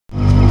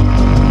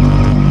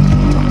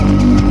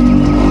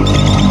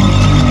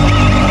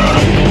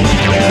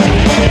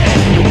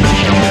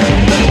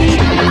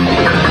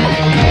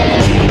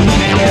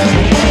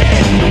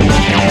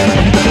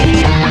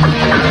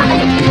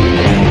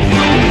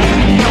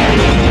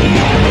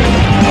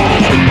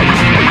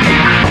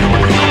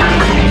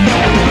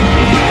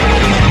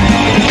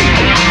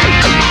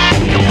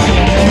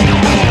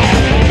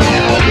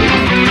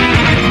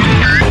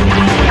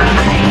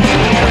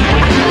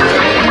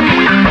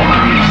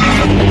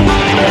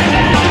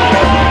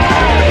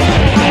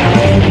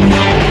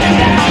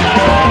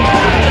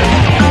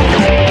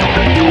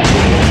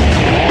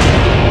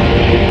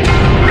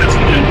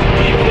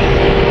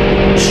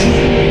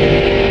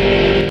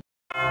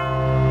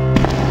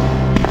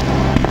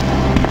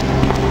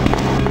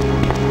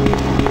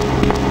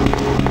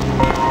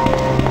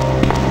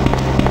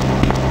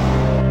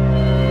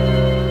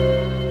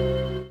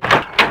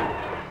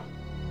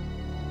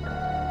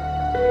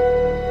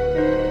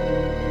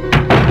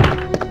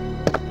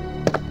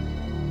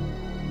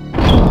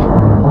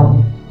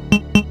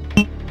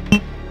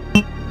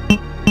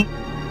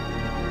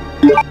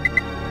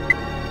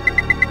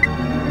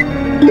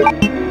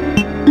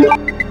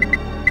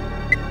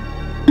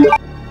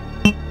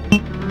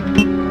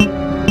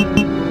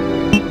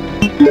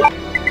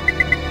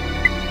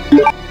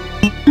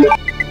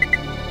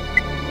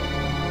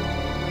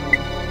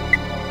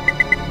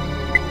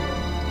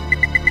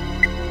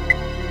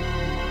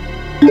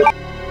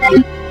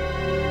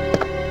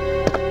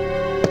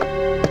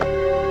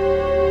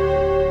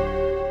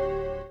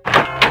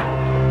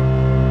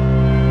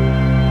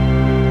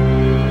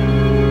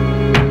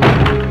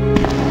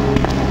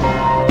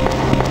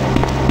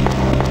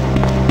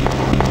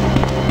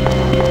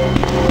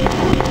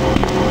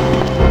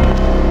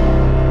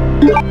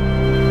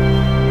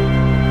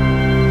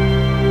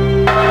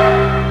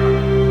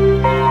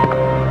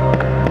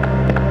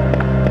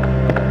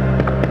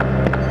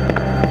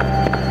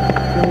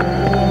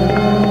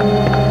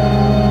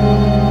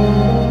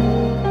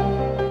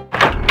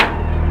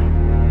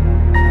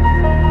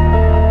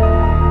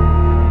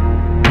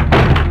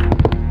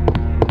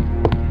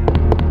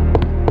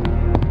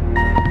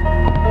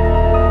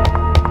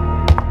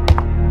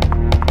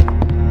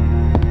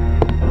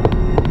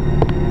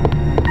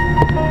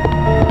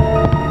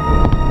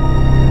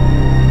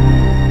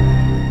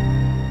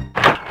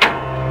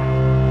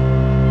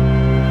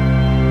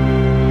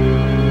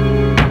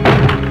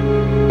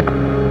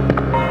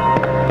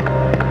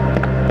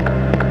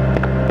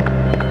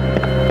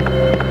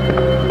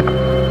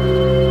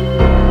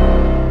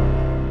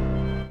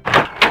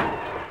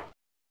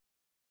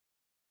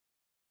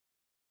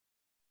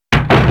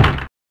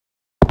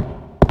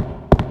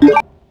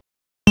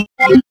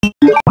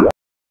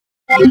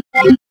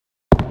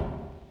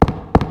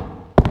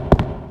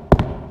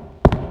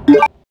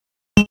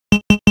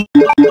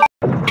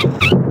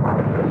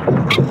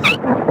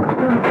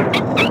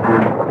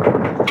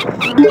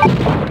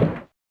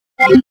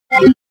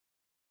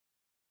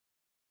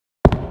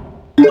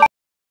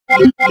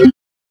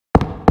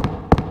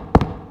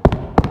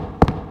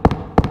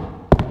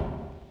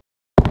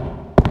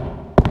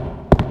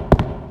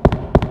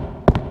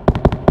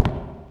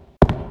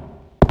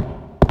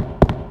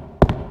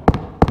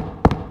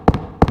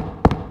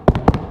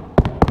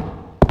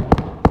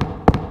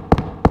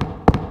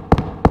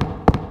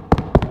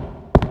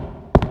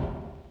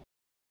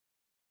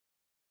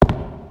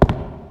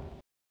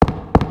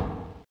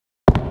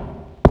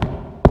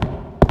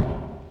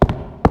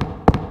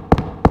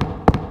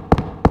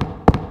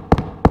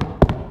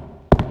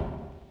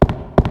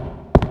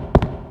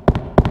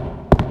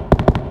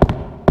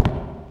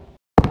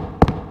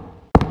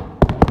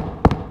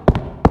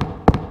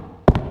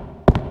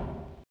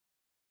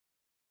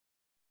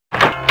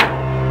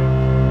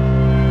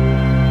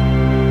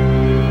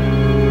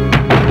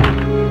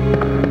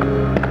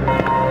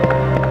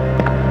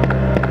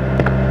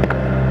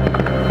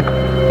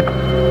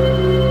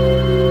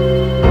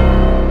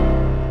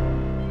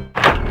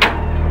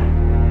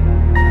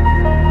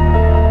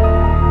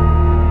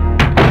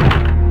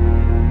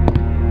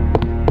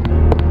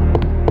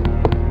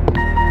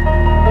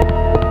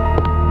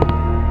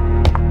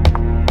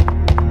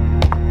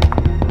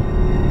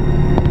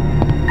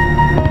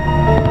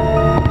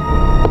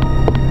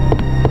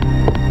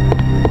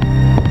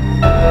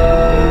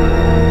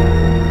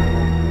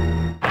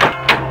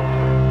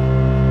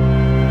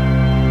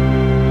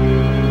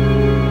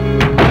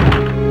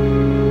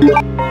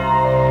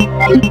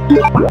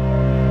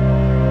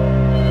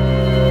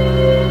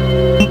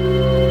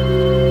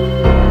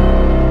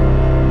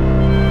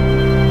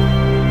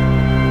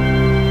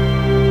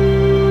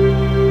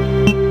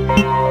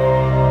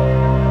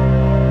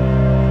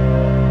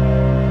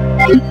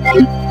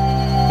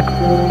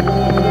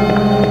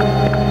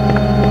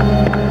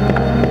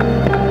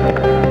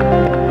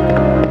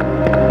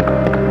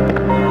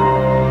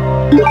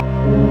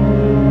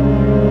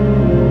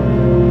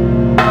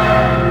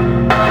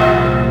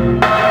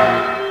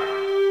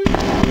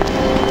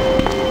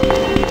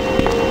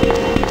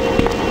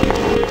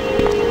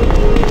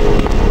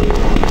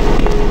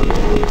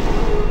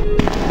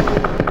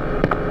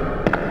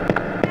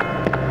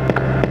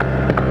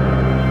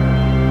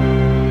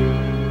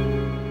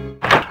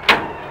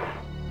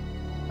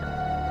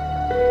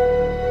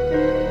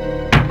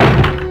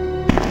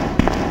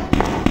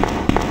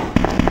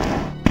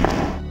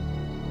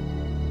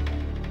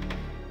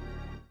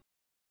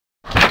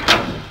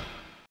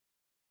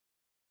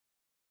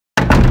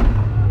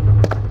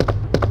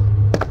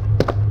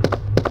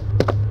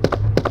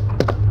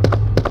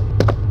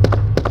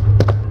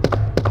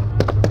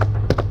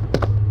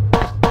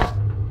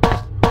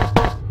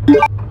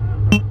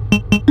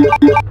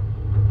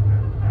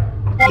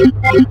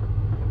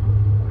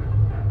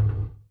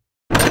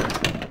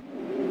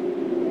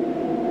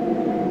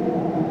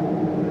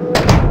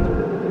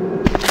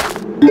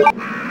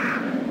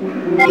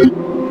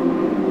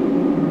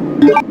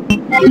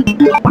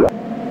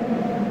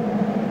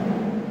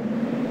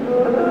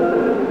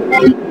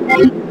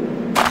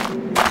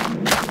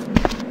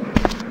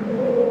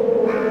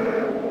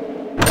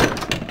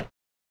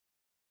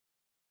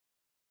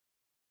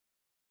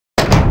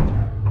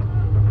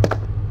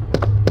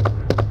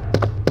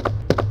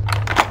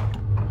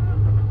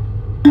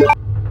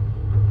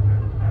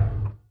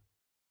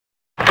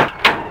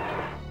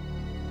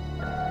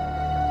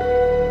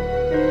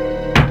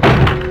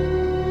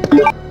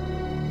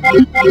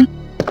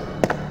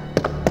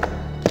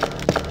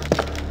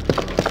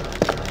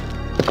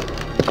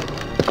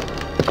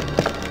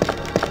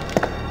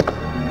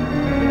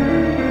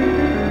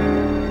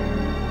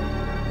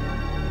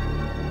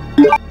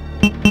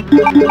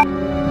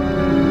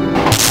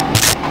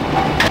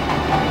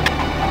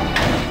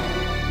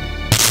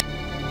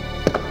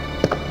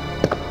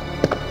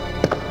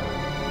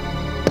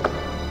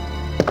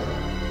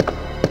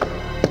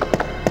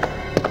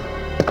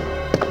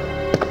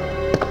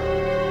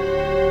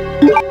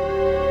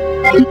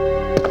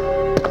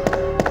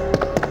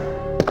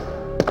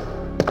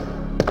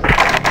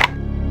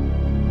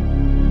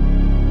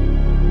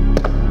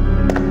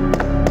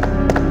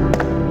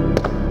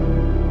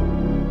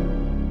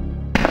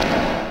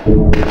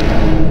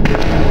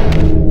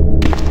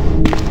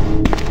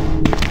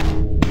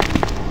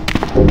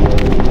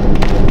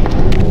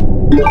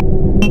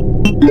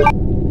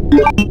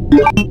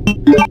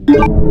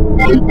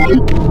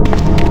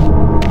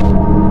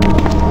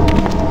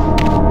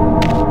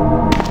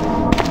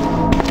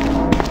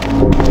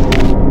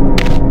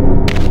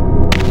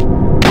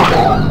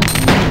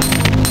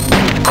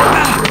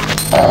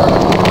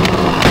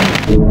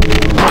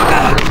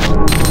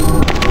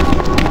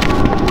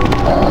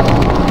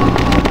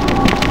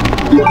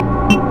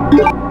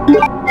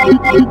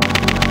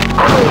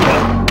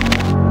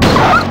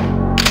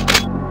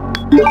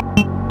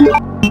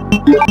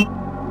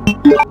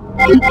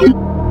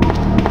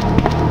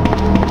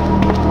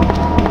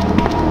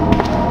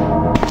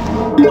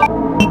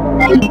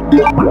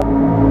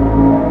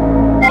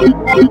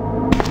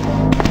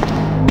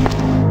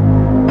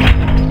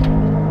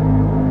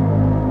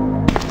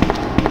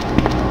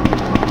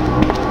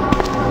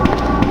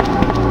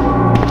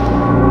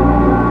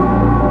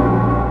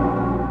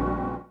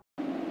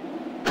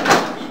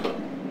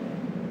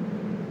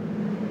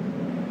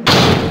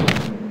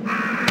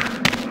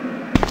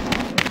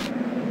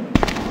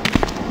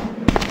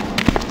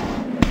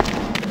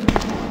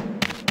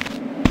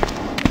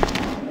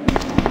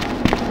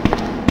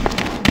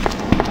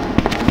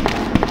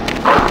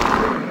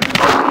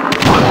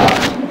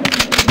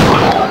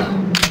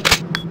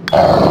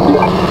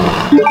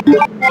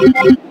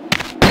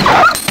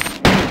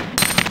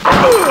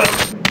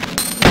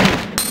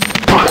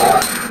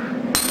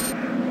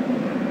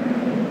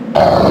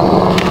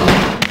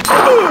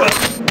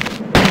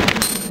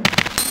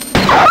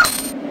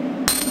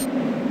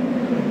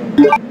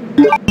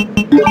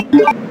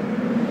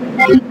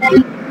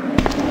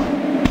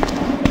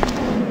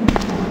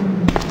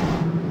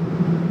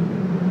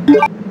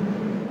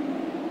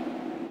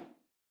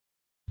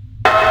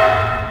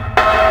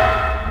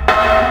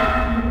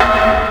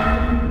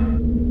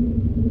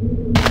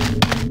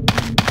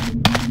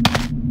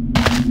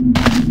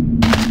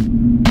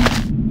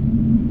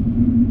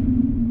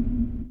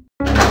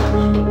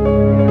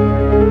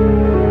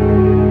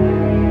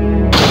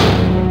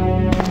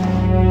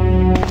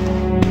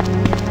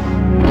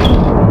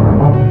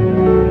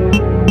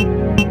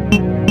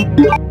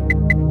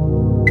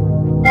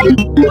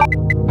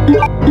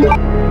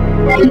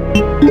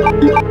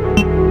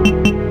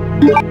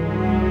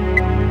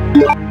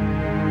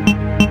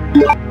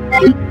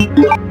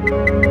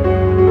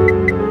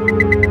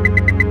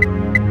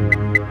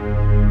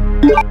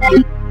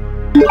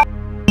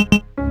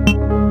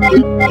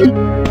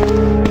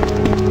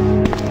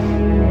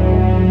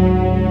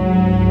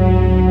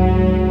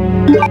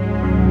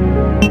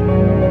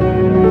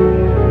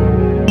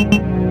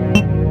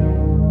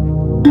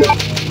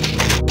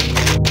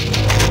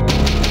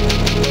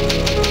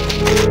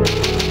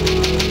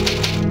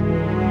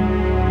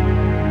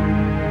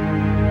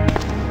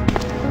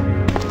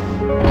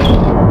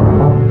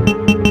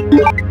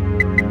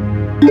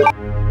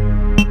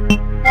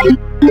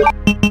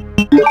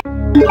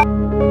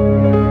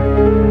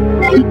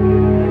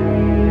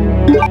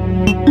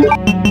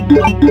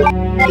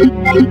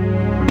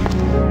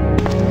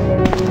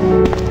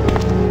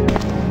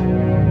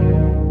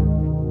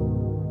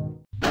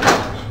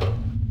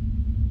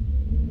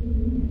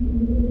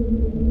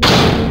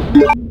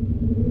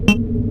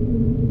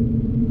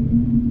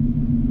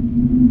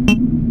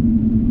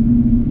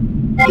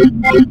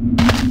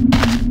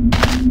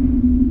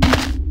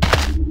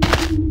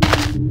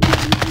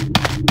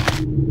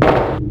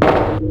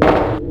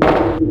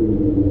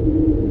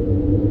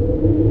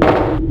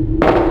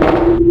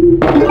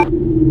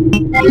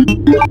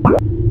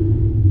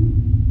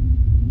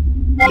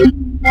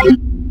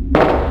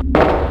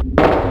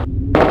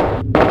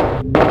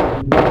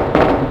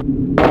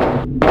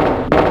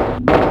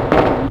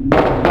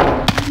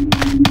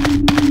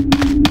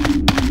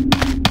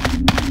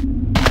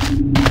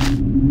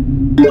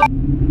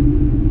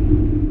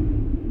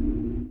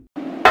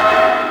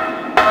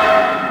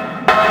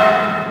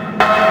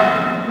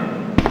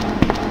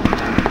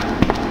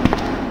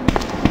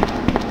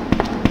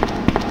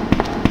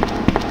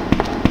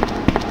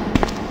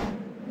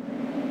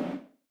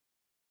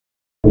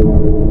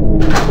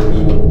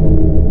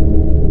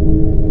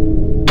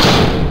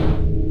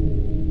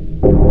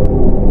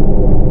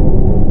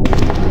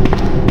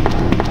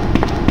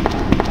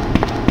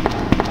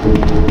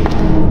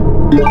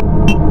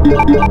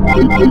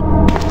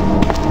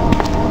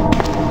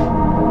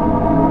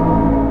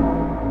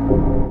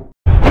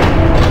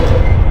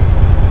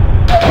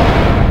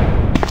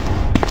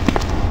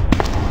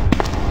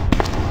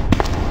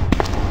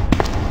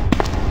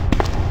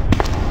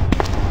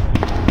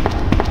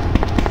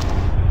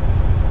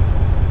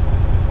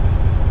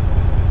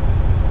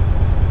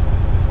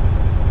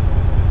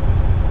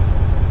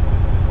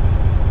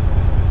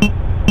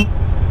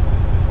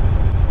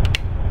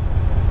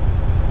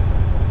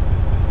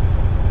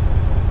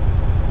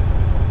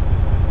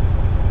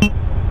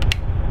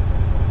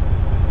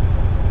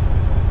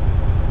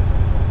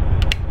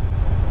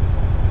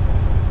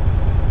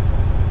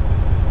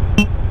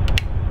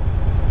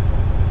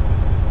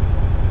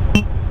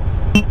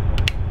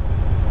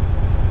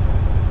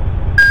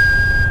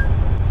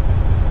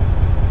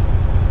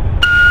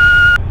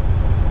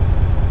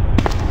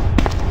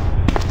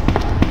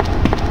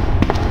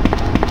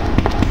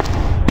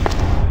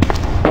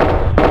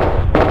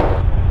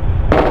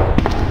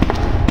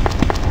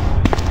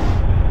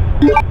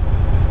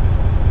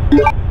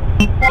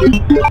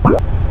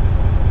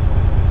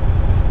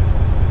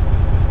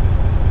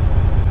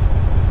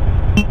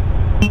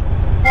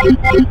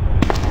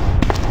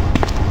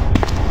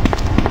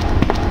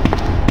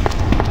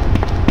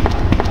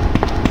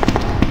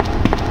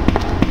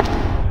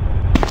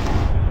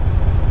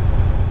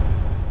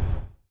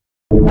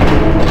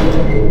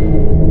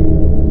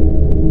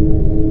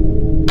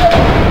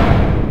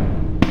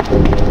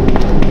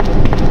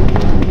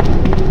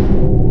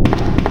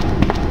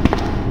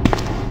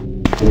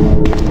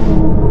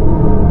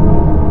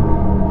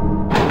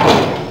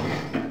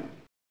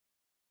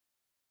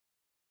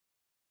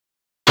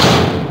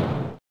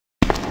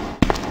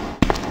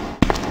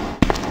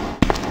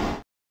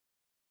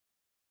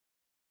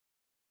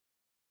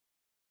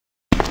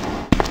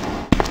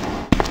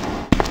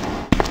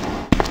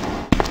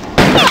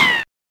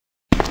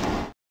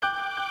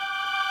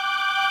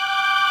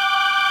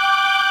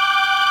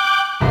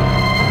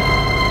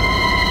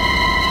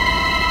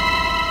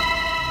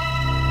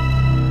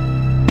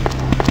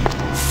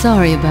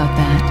Sorry about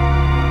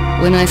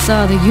that. When I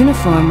saw the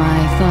uniform,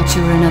 I thought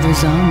you were another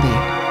zombie.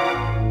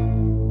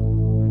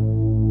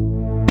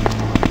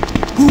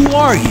 Who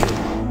are you?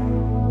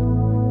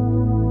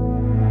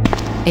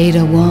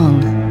 Ada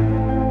Wong.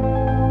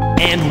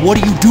 And what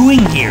are you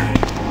doing here?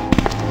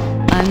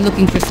 I'm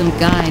looking for some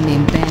guy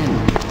named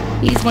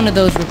Ben. He's one of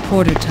those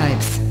reporter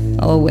types,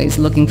 always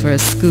looking for a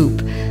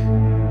scoop.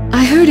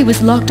 I heard he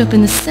was locked up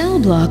in the cell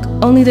block,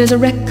 only there's a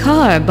wrecked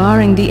car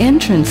barring the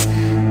entrance.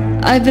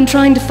 I've been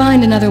trying to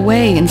find another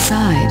way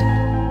inside.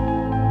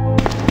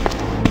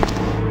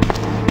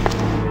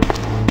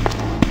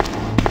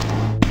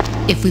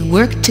 If we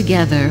work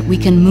together, we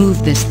can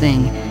move this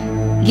thing.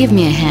 Give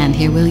me a hand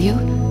here, will you?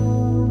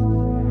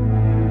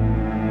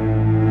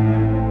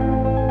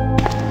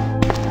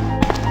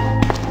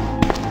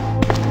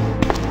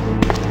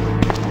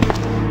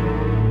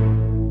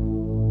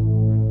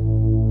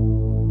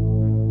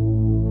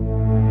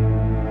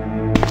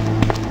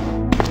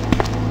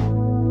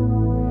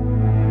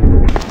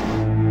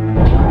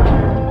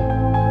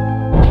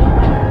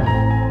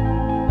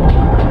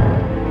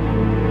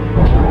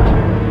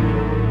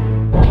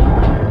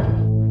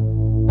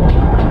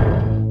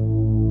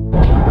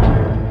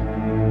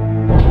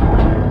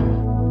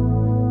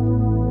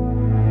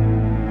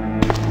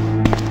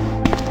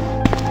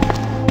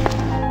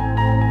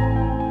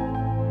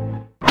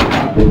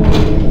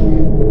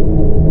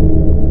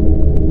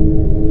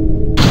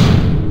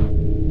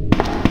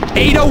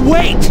 Ada,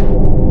 wait!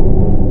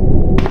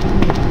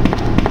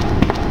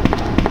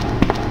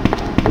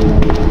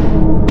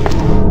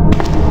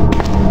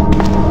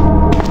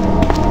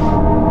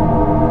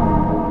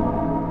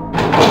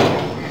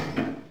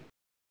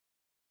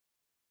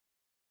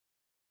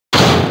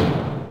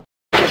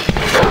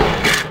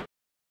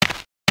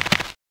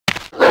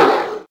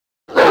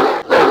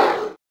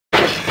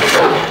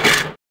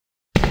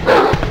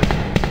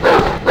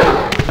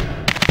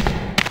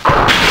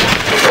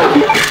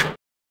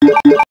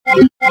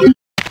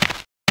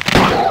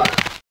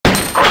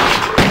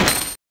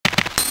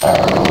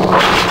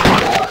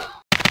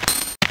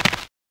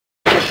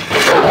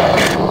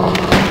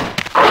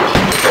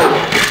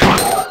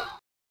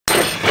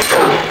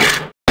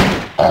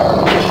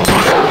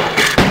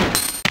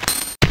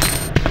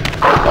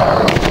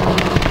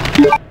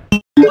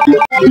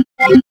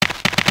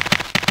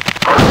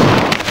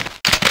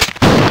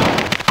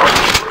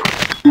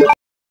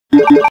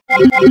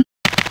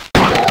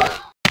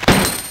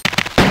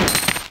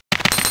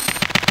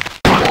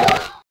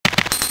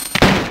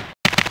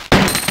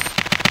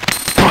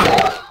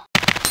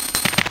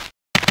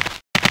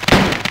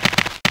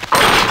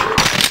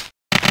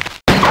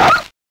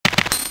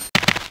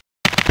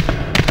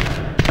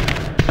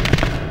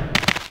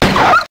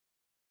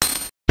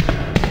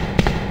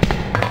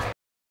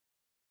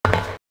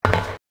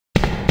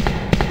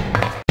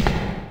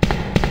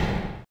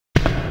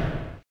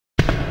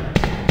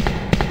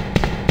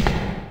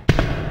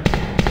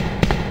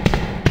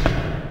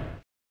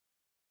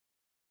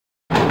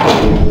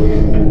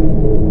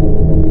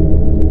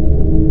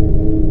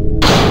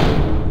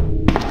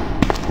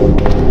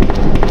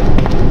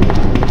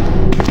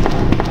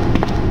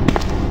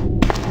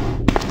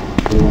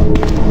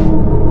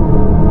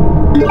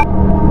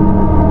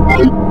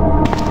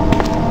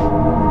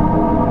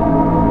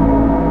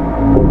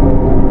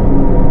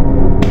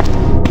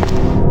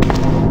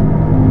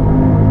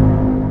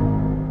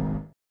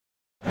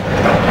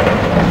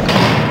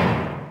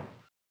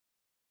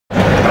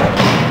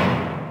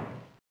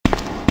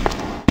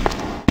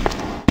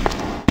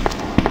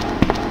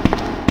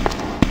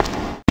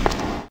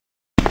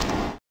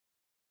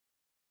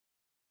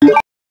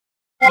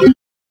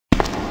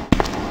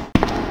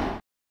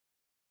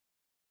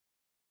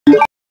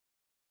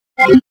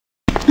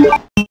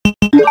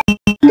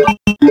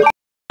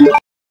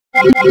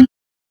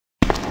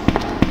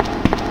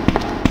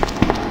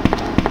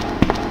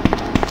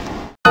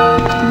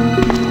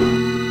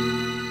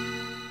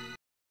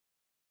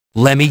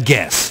 Let me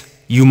guess.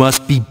 You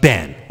must be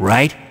Ben,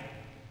 right?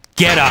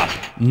 Get up,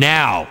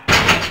 now!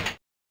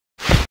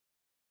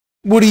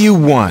 What do you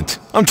want?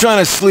 I'm trying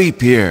to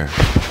sleep here.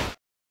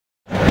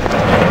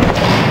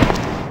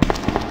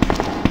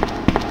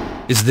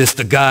 Is this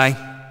the guy?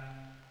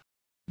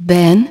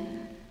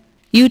 Ben,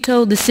 you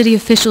told the city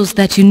officials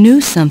that you knew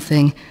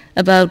something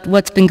about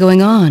what's been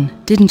going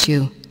on, didn't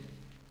you?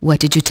 What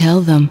did you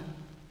tell them?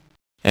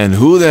 And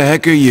who the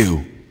heck are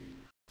you?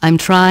 I'm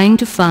trying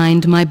to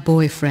find my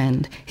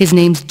boyfriend. His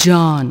name's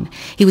John.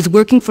 He was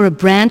working for a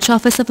branch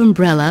office of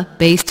Umbrella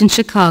based in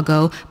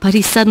Chicago, but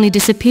he suddenly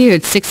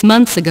disappeared 6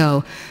 months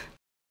ago.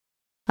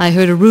 I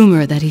heard a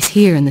rumor that he's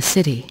here in the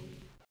city.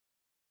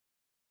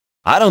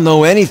 I don't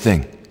know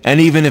anything. And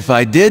even if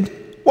I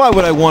did, why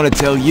would I want to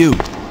tell you?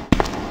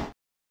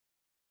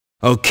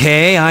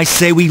 Okay, I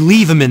say we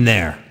leave him in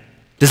there.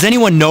 Does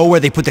anyone know where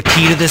they put the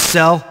key to this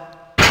cell?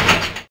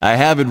 I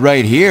have it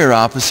right here,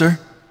 officer.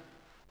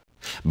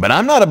 But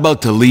I'm not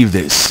about to leave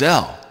this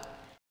cell.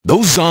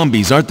 Those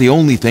zombies aren't the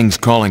only things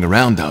crawling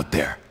around out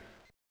there.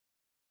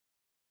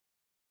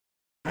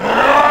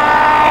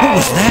 What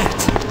was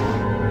that?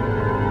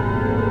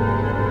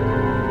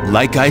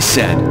 Like I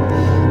said,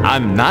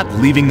 I'm not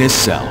leaving this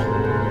cell.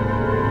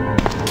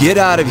 Get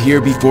out of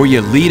here before you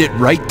lead it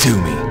right to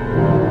me.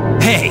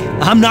 Hey,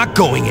 I'm not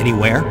going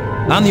anywhere.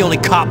 I'm the only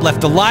cop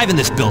left alive in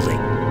this building.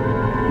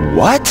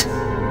 What?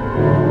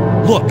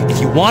 Look,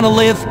 if you want to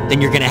live,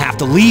 then you're gonna have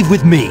to leave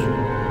with me.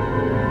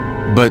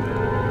 But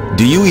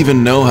do you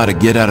even know how to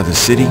get out of the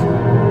city?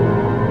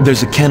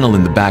 There's a kennel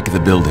in the back of the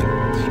building.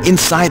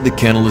 Inside the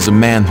kennel is a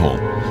manhole.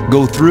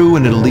 Go through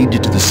and it'll lead you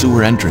to the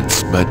sewer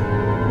entrance, but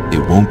it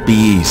won't be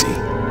easy.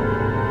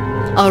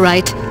 All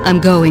right,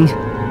 I'm going.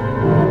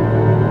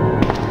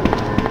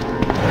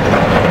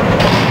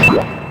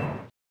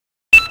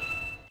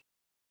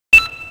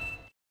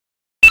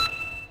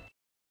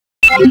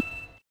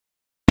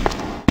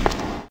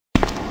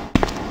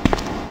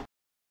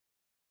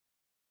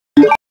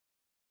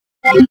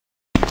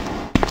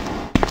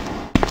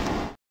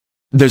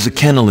 There's a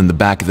kennel in the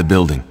back of the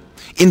building.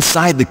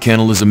 Inside the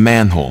kennel is a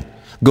manhole.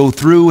 Go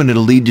through and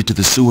it'll lead you to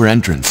the sewer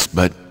entrance,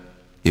 but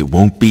it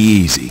won't be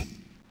easy.